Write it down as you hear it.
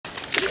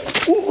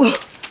Ooh.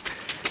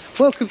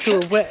 Welcome to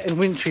a wet and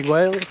wintry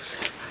Wales.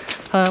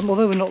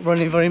 Although we're not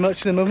running very much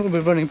at the moment,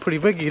 we're running pretty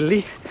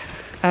regularly.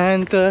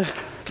 And the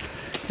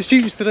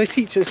students that I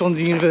teach at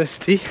Swansea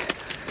University,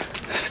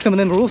 some of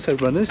them are also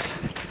runners.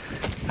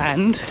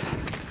 And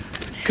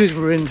because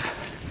we're in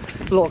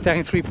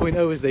lockdown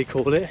 3.0 as they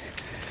call it,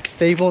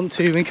 they want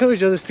to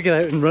encourage others to get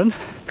out and run.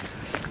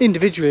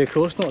 Individually, of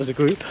course, not as a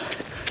group.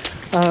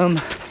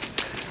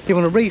 They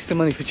want to raise some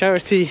money for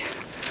charity,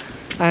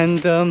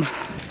 and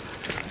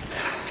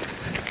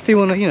they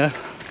want to, you know,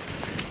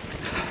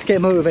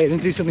 get motivated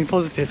and do something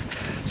positive.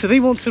 So they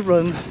want to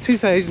run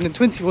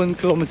 2,021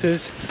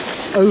 kilometres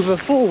over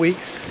 4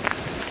 weeks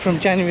from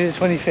January the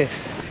 25th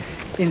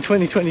in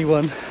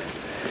 2021.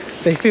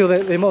 They feel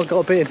that they might have got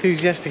a bit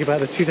enthusiastic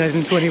about the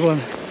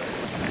 2021.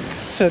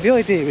 So the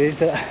idea is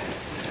that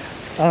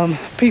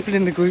people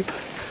in the group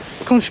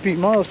contribute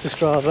miles to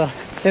Strava.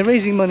 They're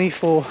raising money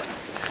for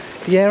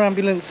the air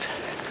ambulance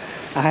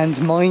and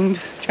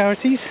Mind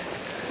charities.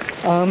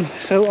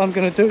 So I'm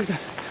going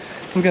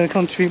to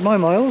contribute my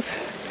miles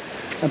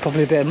and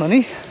probably a bit of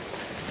money.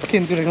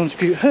 Kim's going to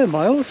contribute her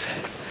miles,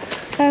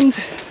 and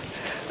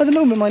at the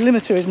moment my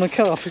limiter is my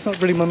calf. It's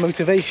not really my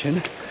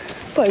motivation,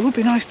 but it would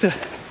be nice to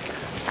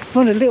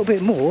run a little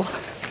bit more,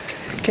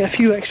 get a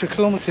few extra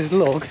kilometres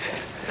logged.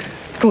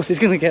 Of course it's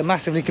going to get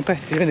massively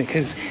competitive, isn't it,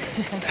 because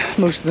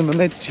most of them are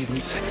med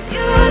students.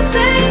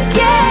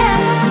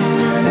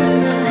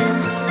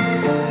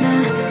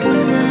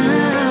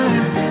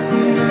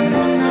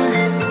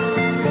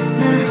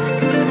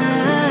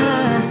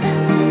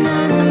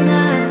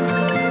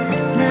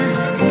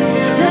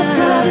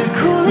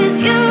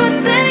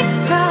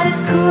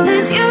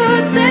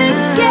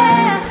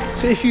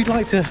 So if you'd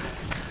like to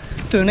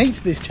donate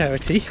to this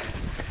charity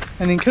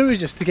and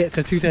encourage us to get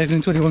to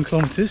 2021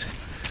 kilometres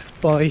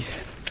by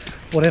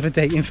whatever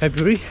date in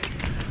February,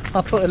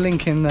 I'll put a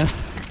link in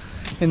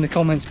the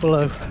comments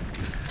below.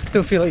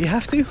 Don't feel like you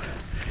have to.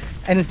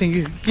 Anything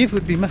you give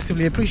would be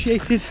massively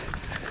appreciated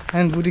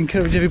and would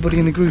encourage everybody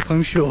in the group,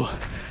 I'm sure.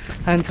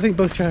 And I think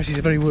both charities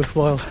are very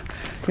worthwhile.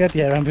 We had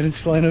the air ambulance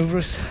flying over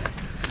us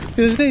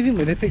the other day, didn't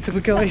we? They picked up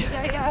a guy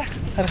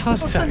had a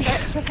heart attack.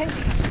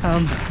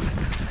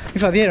 In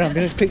fact, the air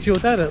ambulance picked your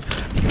dad up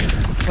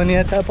when he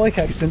had that bike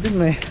accident, didn't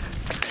they?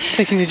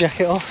 Taking your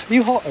jacket off. Are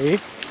you hot, are you?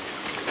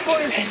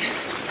 Boiling.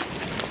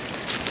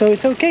 So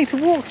it's okay to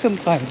walk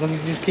sometimes, as long as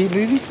you just keep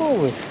moving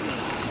forward.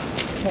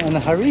 Not in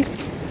a hurry.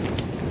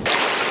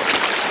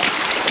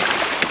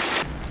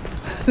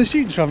 The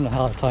students are having a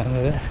hard time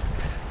with it.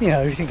 You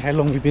know, you think how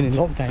long we've been in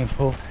lockdown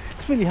for.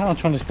 It's really hard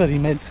trying to study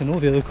medicine,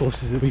 all the other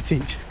courses that we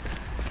teach.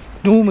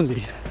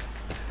 Normally,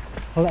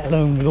 let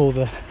alone with all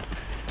the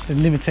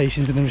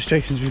limitations and the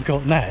restrictions we've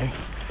got now,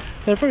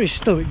 they're a very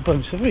stoic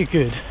bunch. They're very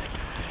good.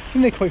 I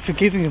think they're quite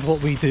forgiving of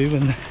what we do,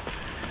 and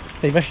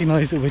they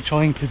recognise that we're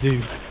trying to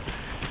do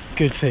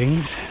good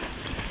things,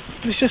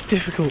 but it's just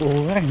difficult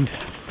all round.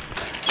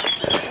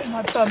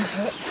 My bum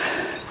hurts.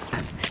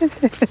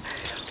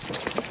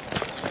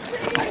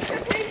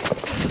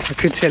 I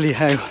could tell you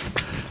how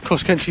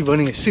cross-country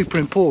running is super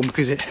important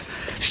because it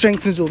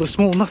strengthens all the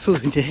small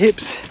muscles in your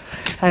hips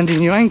and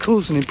in your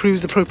ankles and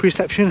improves the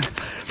proprioception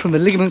from the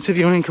ligaments of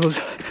your ankles,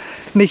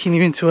 making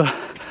you into a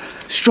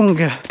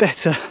stronger,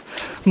 better,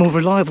 more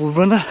reliable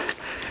runner,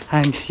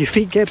 and your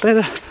feet get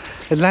better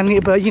at landing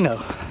it. But you know,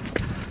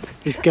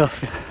 it's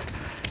guff,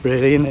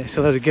 really, isn't it? It's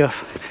a load of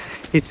guff.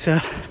 It's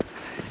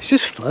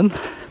just fun.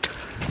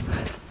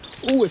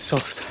 Oh, it's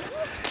soft.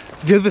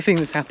 The other thing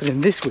that's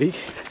happening this week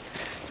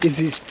is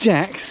it's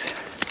Jack's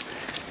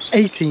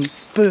 18th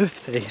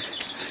birthday.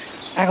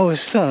 Our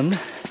son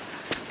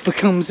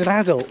becomes an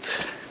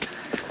adult,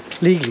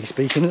 legally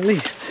speaking at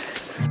least.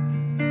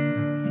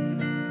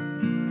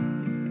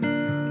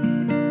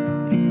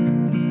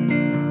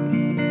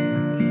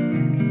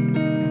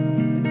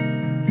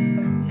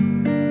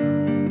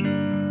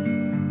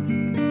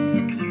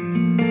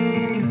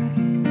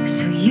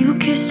 So you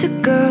kissed a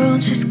girl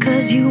just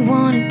 'cause you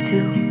wanted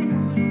to.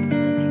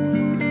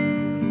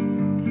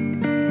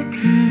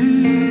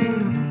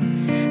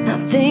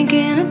 Not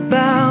thinking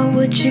about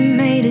what you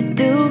made it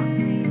do.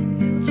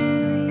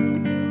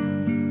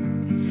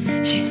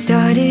 She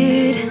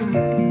started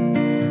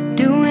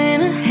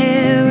doing her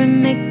hair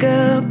and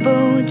makeup,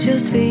 oh,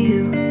 just for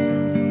you.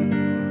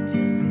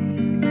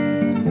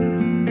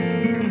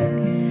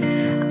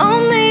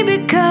 Only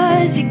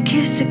because you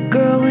kissed a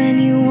girl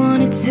when you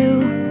wanted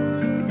to.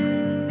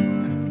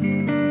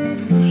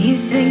 You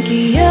think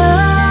you're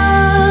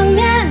young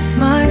and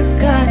smart,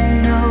 got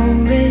no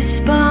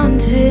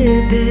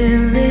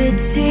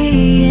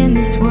responsibility in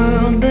this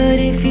world. But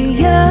if you're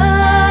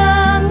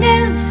young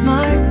and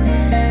smart,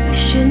 you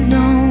should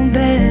know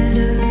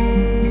better.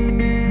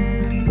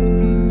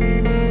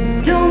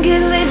 Don't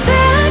get laid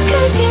back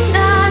 'cause you're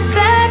not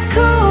that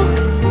cool.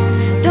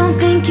 Don't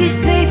think you're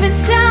safe and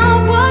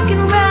sound walking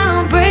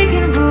around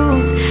breaking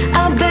rules.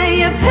 I'll bet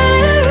your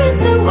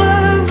parents are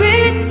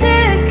worried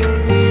sick.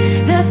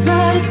 That's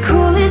not as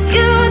cool as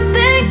you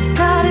think.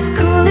 Not as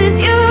cool as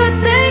you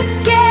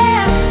think,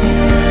 yeah.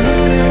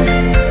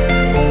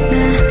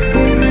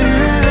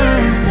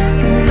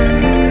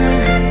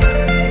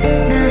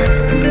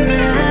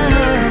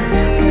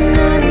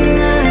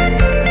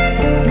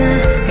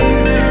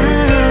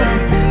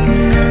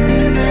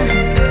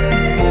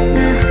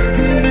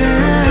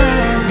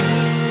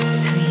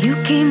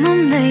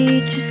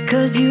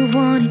 'cause you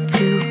wanted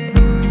to.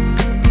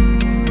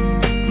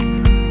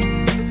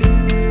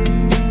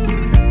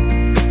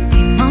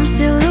 Your mom's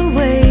still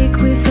awake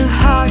with her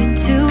heart in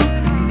two.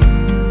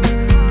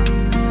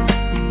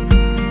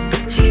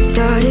 She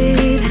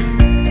started,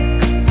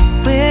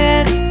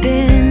 where have you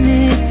been?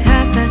 It's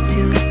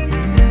 2:30.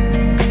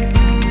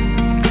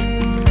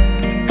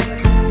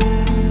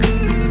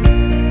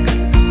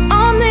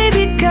 Only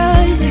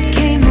because you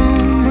came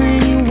home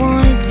when you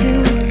wanted to.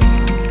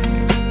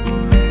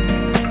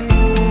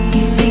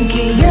 You think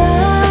you're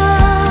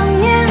young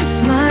and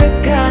smart,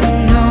 got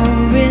no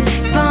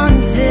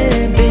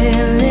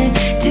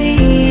responsibility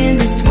in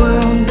this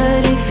world.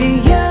 But if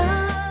you're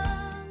young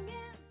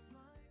and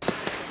smart.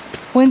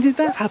 When did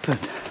that happen?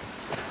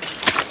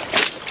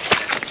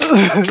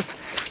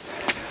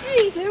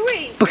 Jeez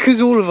Louise. Because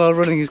all of our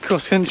running is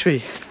cross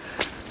country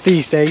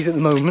these days at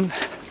the moment,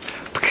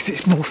 because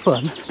it's more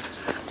fun,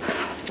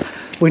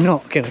 we're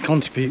not going to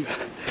contribute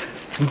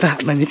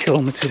that many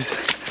kilometres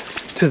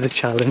to the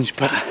challenge,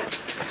 but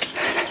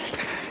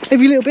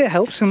every little bit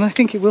helps, and I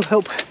think it will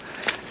help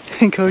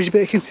encourage a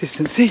bit of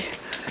consistency.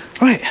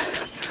 Right,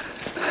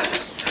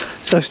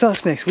 so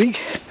starts next week.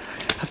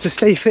 Have to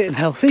stay fit and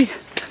healthy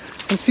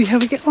and see how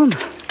we get on.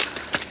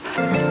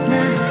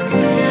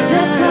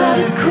 That's not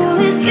as cool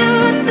as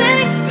you.